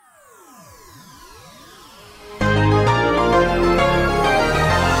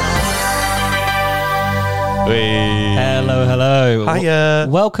Hello. Hiya.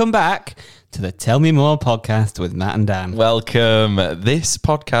 Welcome back to the Tell Me More podcast with Matt and Dan. Welcome. This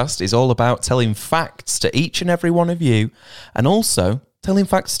podcast is all about telling facts to each and every one of you, and also telling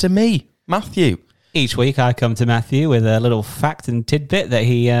facts to me, Matthew. Each week I come to Matthew with a little fact and tidbit that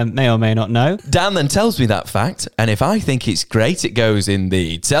he may or may not know. Dan then tells me that fact, and if I think it's great, it goes in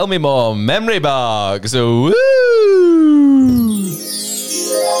the Tell Me More memory box. Woo!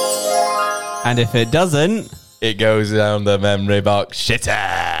 And if it doesn't, it goes down the memory box.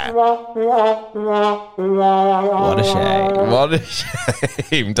 Shitter! what a shame. What a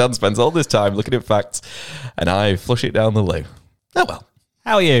shame. Dan spends all this time looking at facts, and I flush it down the loo. Oh well.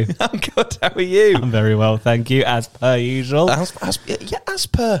 How are you? I'm good. How are you? I'm very well, thank you, as per usual. As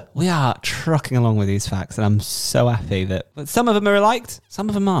per. We are trucking along with these facts, and I'm so happy that some of them are liked, some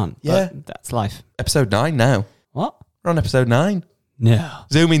of them aren't. Yeah. But that's life. Episode 9 now. What? We're on episode 9. No.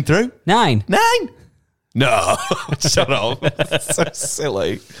 Zooming through. 9. 9? No. Shut up. That's so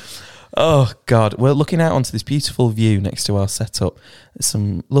silly. Oh, God. We're looking out onto this beautiful view next to our setup. There's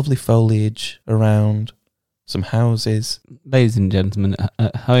some lovely foliage around, some houses. Ladies and gentlemen,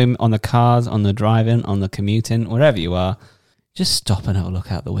 at home, on the cars, on the driving, on the commuting, wherever you are, just stop and have a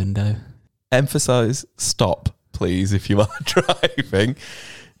look out the window. Emphasise stop, please, if you are driving.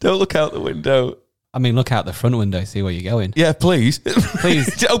 Don't look out the window. I mean, look out the front window, see where you're going. Yeah, please.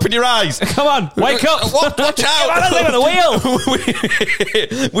 Please. Open your eyes. Come on, wake up. Watch out. Come on, look at the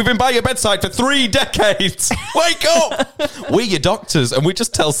wheel. We've been by your bedside for 3 decades. Wake up. We're your doctors, and we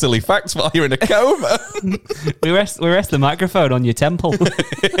just tell silly facts while you're in a coma. We rest the microphone on your temple.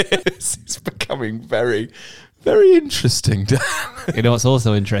 It's becoming very, very interesting. You know what's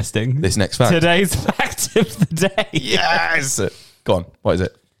also interesting? This next fact. Today's fact of the day. Yes. Go on. What is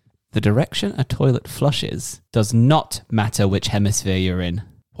it? The direction a toilet flushes does not matter which hemisphere you're in.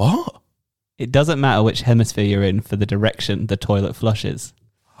 What? It doesn't matter which hemisphere you're in for the direction the toilet flushes.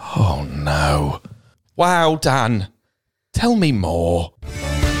 Oh, no. Wow, Dan. Tell me more.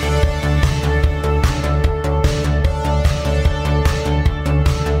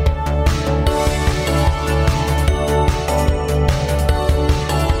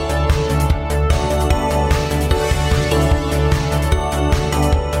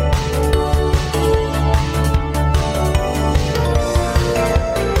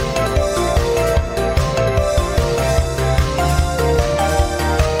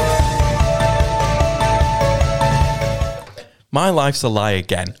 My life's a lie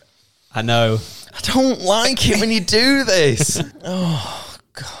again. I know. I don't like it when you do this. Oh,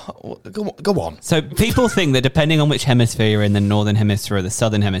 God. Go on. So people think that depending on which hemisphere you're in, the northern hemisphere or the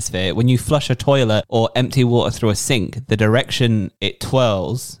southern hemisphere, when you flush a toilet or empty water through a sink, the direction it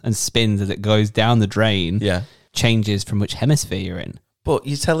twirls and spins as it goes down the drain changes from which hemisphere you're in. But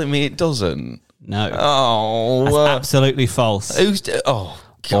you're telling me it doesn't? No. Oh. That's absolutely false. Oh,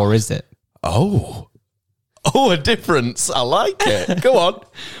 God. Or is it? Oh, a difference. I like it. Go on.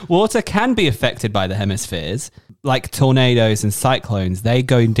 Water can be affected by the hemispheres. Like tornadoes and cyclones, they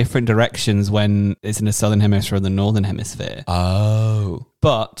go in different directions when it's in the southern hemisphere or the northern hemisphere. Oh.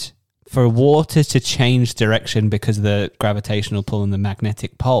 But for water to change direction because of the gravitational pull and the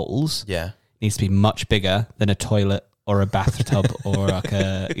magnetic poles, it needs to be much bigger than a toilet or a bathtub or like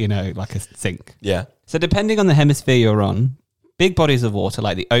a sink. Yeah. So depending on the hemisphere you're on, big bodies of water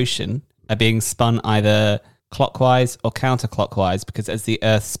like the ocean are being spun either clockwise or counterclockwise because as the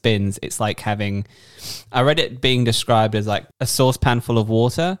earth spins, it's like having, I read it being described as like a saucepan full of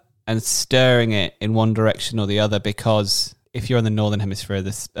water and stirring it in one direction or the other, because if you're in the northern hemisphere,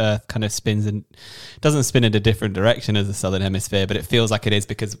 this earth kind of spins and doesn't spin in a different direction as the southern hemisphere, but it feels like it is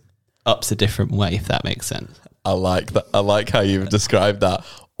because up's a different way, if that makes sense. I like that. I like how you've described that.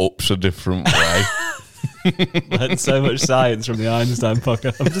 Up's a different way. Learned so much science from the Einstein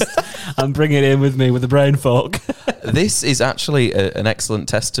podcast. I'm bringing it in with me with a brain fork. This is actually an excellent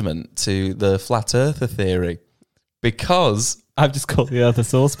testament to the flat earther theory, because I've just called the earth a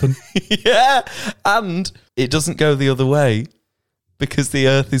saucepan. Yeah, and it doesn't go the other way because the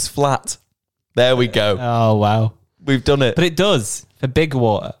earth is flat. There we go. Oh, wow. We've done it. But it does for big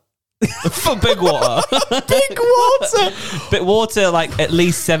water. For big water. Big water. But water like at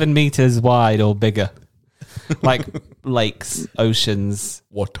least 7 meters wide or bigger. Like lakes, oceans.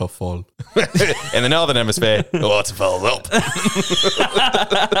 Waterfall. In the northern hemisphere, the waterfall's up.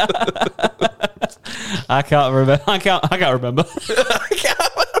 I can't remember. I can't remember.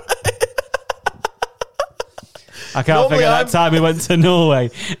 I can't figure that time we went to Norway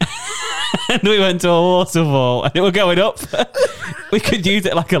and we went to a waterfall and it was going up. We could use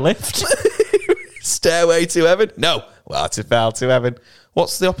it like a lift. Stairway to heaven? No. Waterfall to heaven.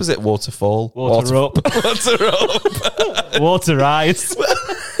 What's the opposite? Waterfall? Water up. Water up. Water rise.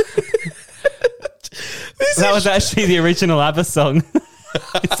 That was actually the original ABBA song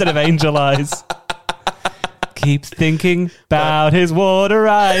instead of Angel Eyes. Keeps thinking about his water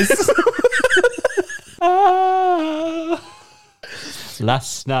eyes.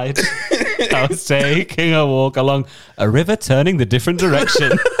 Last night, I was taking a walk along a river turning the different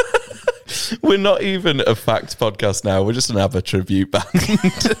direction. We're not even a fact podcast now. We're just an ABBA tribute band.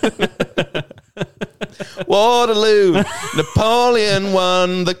 Waterloo, Napoleon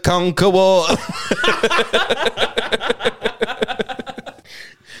won the Conquer War.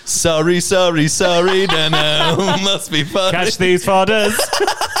 Sorry, no, must be fun. Catch these fodders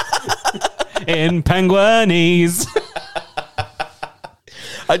in Penguinese.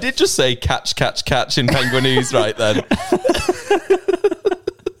 I did just say catch in Penguinese right then.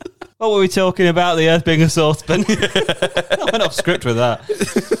 What were we talking about? The Earth being a saucepan. I went off script with that.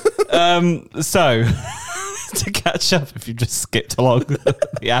 So, to catch up, if you just skipped along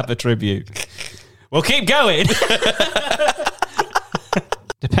the ABBA tribute, we'll keep going.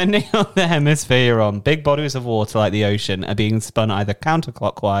 Depending on the hemisphere you're on, big bodies of water like the ocean are being spun either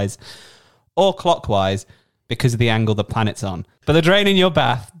counterclockwise or clockwise because of the angle the planet's on. But the drain in your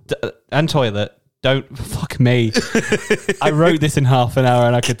bath and toilet don't... Fuck me. I wrote this in half an hour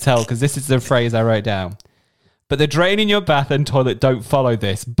and I could tell because this is the phrase I wrote down. But the drain in your bath and toilet don't follow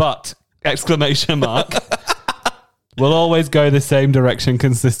this, but... ! will always go the same direction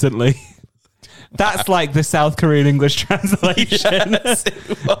consistently. That's like the South Korean English translation. Yes,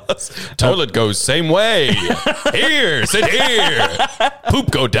 it was. Toilet goes same way. Here, sit here.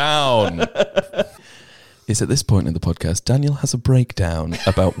 Poop go down. It's at this point in the podcast, Daniel has a breakdown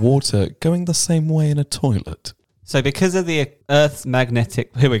about water going the same way in a toilet. So because of the Earth's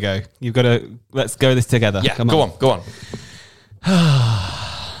magnetic... Here we go. You've got to... Let's go this together. Yeah, go on.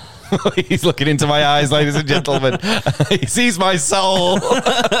 He's looking into my eyes, ladies and gentlemen. He sees my soul.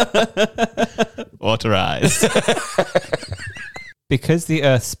 Water eyes. Because the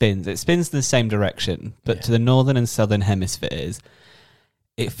Earth spins, it spins in the same direction, but to the northern and southern hemispheres,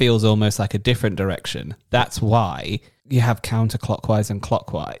 it feels almost like a different direction. That's why you have counterclockwise and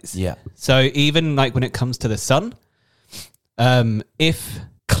clockwise. Yeah. So even like when it comes to the sun, if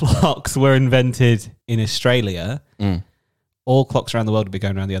clocks were invented in Australia... all clocks around the world would be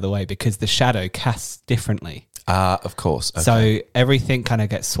going around the other way because the shadow casts differently. Of course. Okay. So everything kind of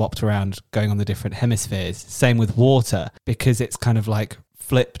gets swapped around going on the different hemispheres. Same with water because it's kind of like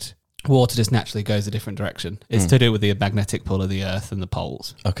flipped. Water just naturally goes a different direction. It's to do with the magnetic pull of the Earth and the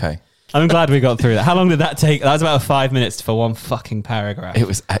poles. Okay. I'm glad we got through that. How long did that take? That was about 5 minutes for one fucking paragraph. It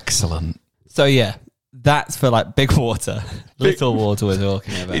was excellent. So yeah, that's for like big water. Little water we're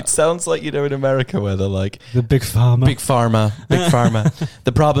talking about. It sounds like, in America where they're like... The big farmer. Big pharma.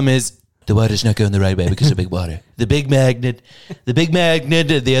 The problem is the water's not going the right way because of big water. The big magnet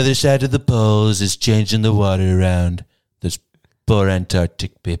at the other side of the poles is changing the water around. Those poor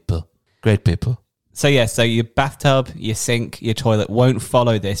Antarctic people. Great people. So yeah, so your bathtub, your sink, your toilet won't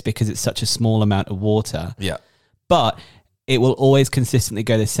follow this because it's such a small amount of water. Yeah. But it will always consistently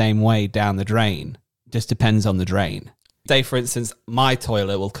go the same way down the drain. Just depends on the drain. Say, for instance, my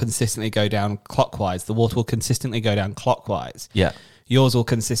toilet will consistently go down clockwise. The water will consistently go down clockwise. Yeah. Yours will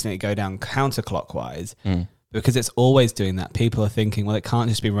consistently go down counterclockwise. Because it's always doing that. People are thinking, well, it can't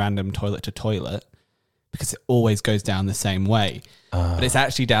just be random toilet to toilet because it always goes down the same way. But it's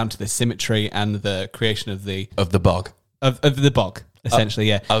actually down to the symmetry and the creation of the... Of the bog. Of the bog, essentially,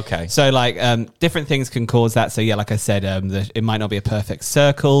 yeah. Okay. So, like, different things can cause that. So, yeah, like I said, it might not be a perfect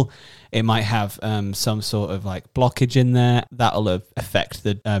circle. It might have some sort of, like, blockage in there. That'll affect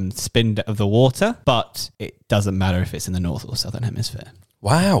the spin of the water. But it doesn't matter if it's in the north or southern hemisphere.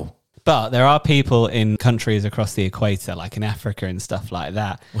 Wow. But there are people in countries across the equator, like in Africa and stuff like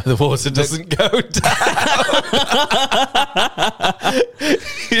that, where the water doesn't go down.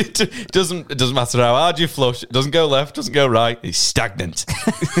 It doesn't matter how hard you flush. It doesn't go left, doesn't go right. It's stagnant.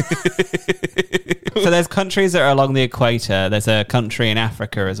 So there's countries that are along the equator. There's a country in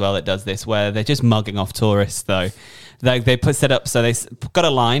Africa as well that does this, where they're just mugging off tourists, though. They set up, so they've got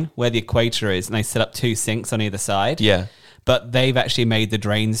a line where the equator is, and they set up 2 sinks on either side. Yeah. But they've actually made the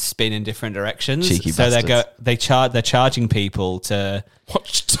drains spin in different directions. Cheeky so bastards. they're charging people to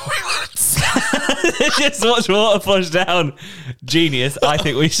watch toilets. Just watch water flush down. Genius. I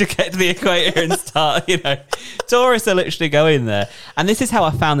think we should get to the equator and start, tourists are literally going there. And this is how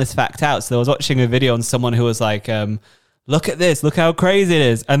I found this fact out. So I was watching a video on someone who was like, look at this, look how crazy it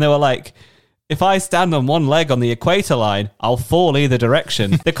is. And they were like, If I stand on one leg on the equator line, I'll fall either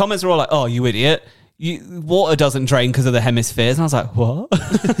direction. The comments were all like, oh, you idiot. Water doesn't drain because of the hemispheres. And I was like, what?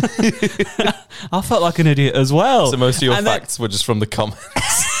 I felt like an idiot as well. So most of your facts were just from the comments.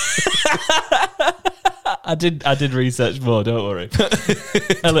 I did research more, don't worry.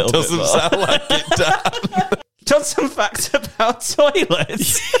 A little Doesn't bit more. sound like it, Dan. Done some facts about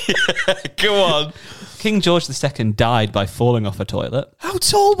toilets. Yeah, go on. King George II died by falling off a toilet. How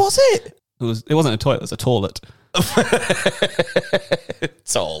tall was it? It wasn't a toilet, it was a toilet.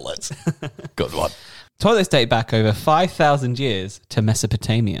 Toilet. Good one. Toilets date back over 5,000 years to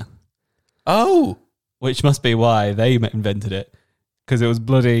Mesopotamia, Oh. which must be why they invented it, because it was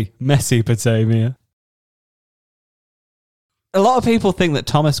bloody Mesopotamia. A lot of people think that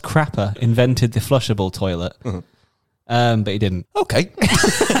Thomas Crapper invented the flushable toilet, but he didn't. Okay. Do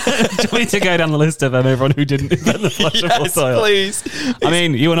you want me to go down the list of everyone who didn't invent the flushable Yes, toilet? please. I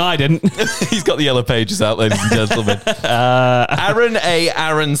mean, you and I didn't. He's got the yellow pages out, ladies and gentlemen. Aaron A.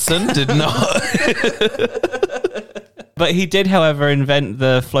 Aronson did not. But he did, however, invent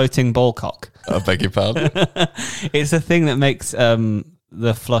the floating ball cock. I beg your pardon. It's a thing that makes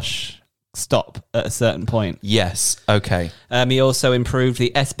the flush stop at a certain point. Yes. Okay. He also improved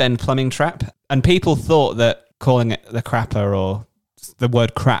the S-bend plumbing trap, and people thought that calling it the crapper or the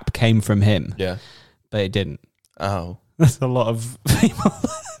word crap came from him, Yeah. but it didn't. Oh. There's a lot of people.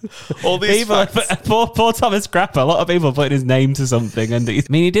 All these People, facts. poor Thomas Crapper. A lot of people putting his name to something, and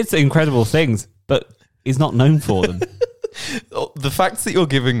he did some incredible things, but he's not known for them. The facts that you're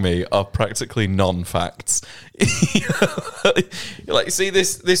giving me are practically non-facts. You're like, see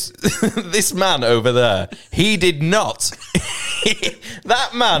this man over there. He did not.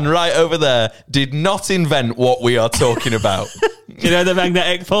 That man right over there did not invent what we are talking about. You know, the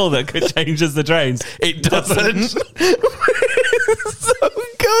magnetic pull that could change as the drains. It doesn't. So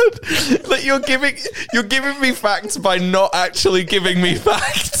good that you're giving me facts by not actually giving me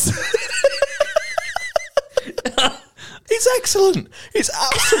facts. It's excellent. It's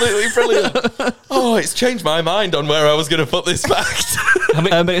absolutely brilliant. Oh, it's changed my mind on where I was going to put this fact.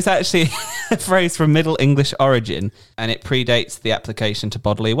 But it's actually a phrase from Middle English origin, and it predates the application to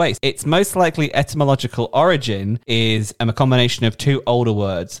bodily waste. Its most likely etymological origin is a combination of two older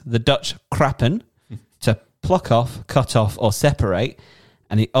words: the Dutch krappen, to pluck off, cut off, or separate,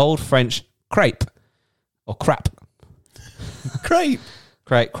 and the Old French crepe, or crap. Crepe.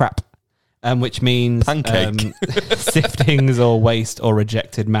 Crap. Which means Pancake. siftings or waste or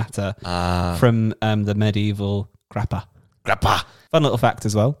rejected matter from the medieval crapper. Grappa. Fun little fact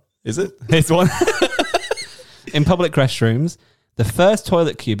as well. Is it? Here's one. In public restrooms, the first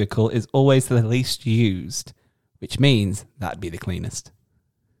toilet cubicle is always the least used, which means that'd be the cleanest.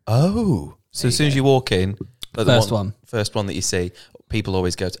 Oh. So as soon as you walk in, like first one that you see, people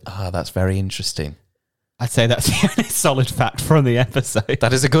always go, that's very interesting. I'd say that's the only solid fact from the episode.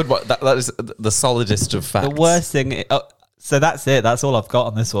 That is a good one. That is the solidest of facts. The worst thing... so that's it. That's all I've got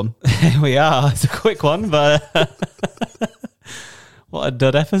on this one. Here we are. It's a quick one, but... What a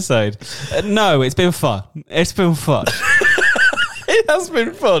dud episode. No, it's been fun. It's been fun. It has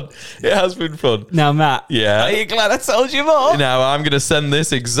been fun. It has been fun. Now, Matt, Yeah. are you glad I told you more? Now I'm going to send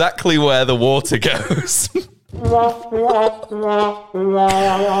this exactly where the water goes. Right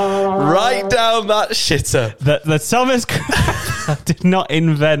down that shitter. The Thomas Crapper did not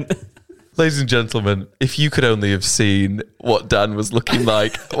invent... Ladies and gentlemen, if you could only have seen what Dan was looking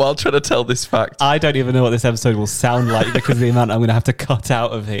like while trying to tell this fact. I don't even know what this episode will sound like because of the amount I'm going to have to cut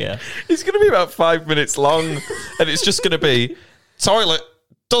out of here. It's going to be about 5 minutes long, and it's just going to be, toilet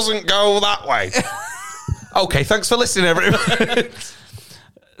doesn't go that way. Okay, thanks for listening, everyone.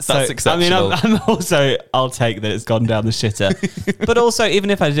 That's exceptional. I mean, I'll take that it's gone down the shitter. But also, even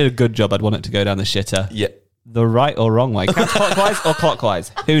if I did a good job, I'd want it to go down the shitter. Yeah. The right or wrong way. Counterclockwise or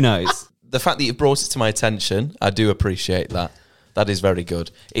clockwise? Who knows? The fact that you've brought it to my attention, I do appreciate that. That is very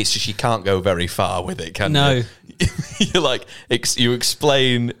good. It's just you can't go very far with it, can No. you? You're like, you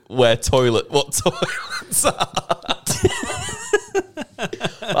explain what toilets are.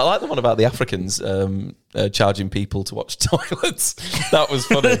 I like the one about the Africans charging people to watch toilets. That was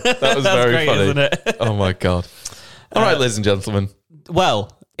funny. That was very great, funny. isn't it? Oh my God. All right, ladies and gentlemen.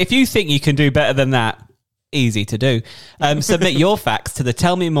 Well, if you think you can do better than that, easy to do. Submit your facts to the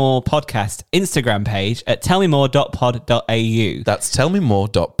Tell Me More podcast Instagram page at tellmemore.pod.au. That's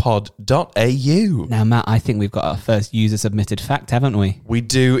tellmemore.pod.au. Now, Matt, I think we've got our first user-submitted fact, haven't we? We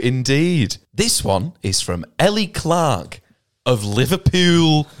do indeed. This one is from Ellie Clark of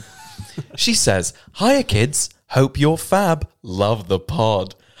Liverpool. She says, "Hiya kids, hope you're fab, love the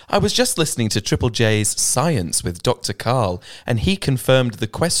pod. I was just listening to Triple J's Science with Dr. Carl, and he confirmed the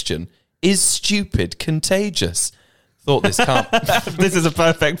question, Is stupid contagious? Thought this can't... This is a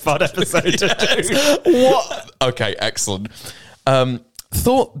perfect pod episode to do. What? Okay, excellent.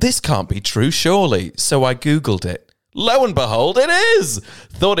 Thought this can't be true, surely. So I Googled it. Lo and behold, it is.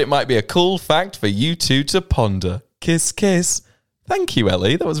 Thought it might be a cool fact for you two to ponder. Kiss, kiss. Thank you,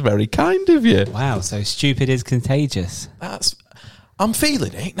 Ellie. That was very kind of you. Wow, so stupid is contagious. I'm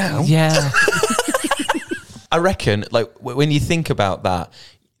feeling it now. Yeah. I reckon, like, when you think about that,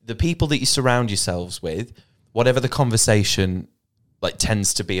 the people that you surround yourselves with, whatever the conversation like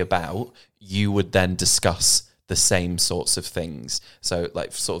tends to be about, you would then discuss the same sorts of things. So,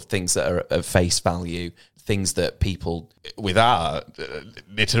 like, sort of things that are of face value, things that people with our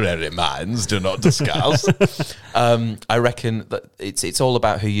literary minds do not discuss. I reckon that it's all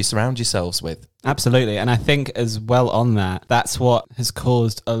about who you surround yourselves with. Absolutely. And I think as well on that, that's what has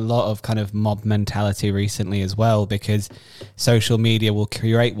caused a lot of kind of mob mentality recently as well, because social media will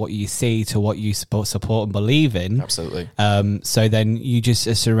curate what you see to what you support and believe in. Absolutely. So then you just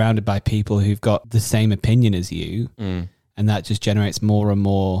are surrounded by people who've got the same opinion as you. And that just generates more and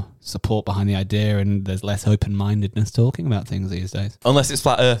more support behind the idea, and there's less open-mindedness talking about things these days. Unless it's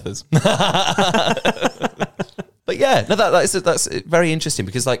flat earthers. But yeah, no, that's very interesting,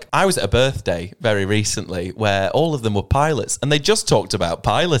 because like I was at a birthday very recently where all of them were pilots and they just talked about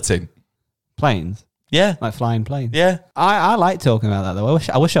piloting. Planes? Yeah. Like flying planes? Yeah. I like talking about that though.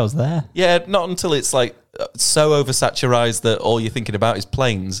 I wish I was there. Yeah, not until it's like so oversaturated that all you're thinking about is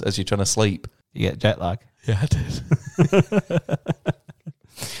planes as you're trying to sleep. You get jet lag. Yeah, I did.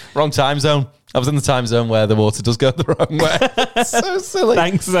 Wrong time zone. I was in the time zone where the water does go the wrong way. So silly.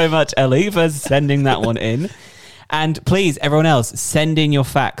 Thanks so much, Ellie, for sending that one in. And please, everyone else, send in your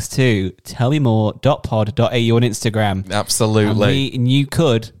facts to tellmemore.pod.au on Instagram. Absolutely. And you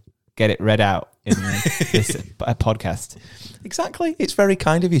could get it read out in this podcast. Exactly. It's very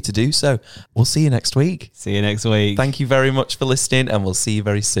kind of you to do so. We'll see you next week. See you next week. Thank you very much for listening, and we'll see you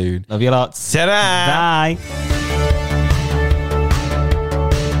very soon. Love you lots. Ta-da! Bye.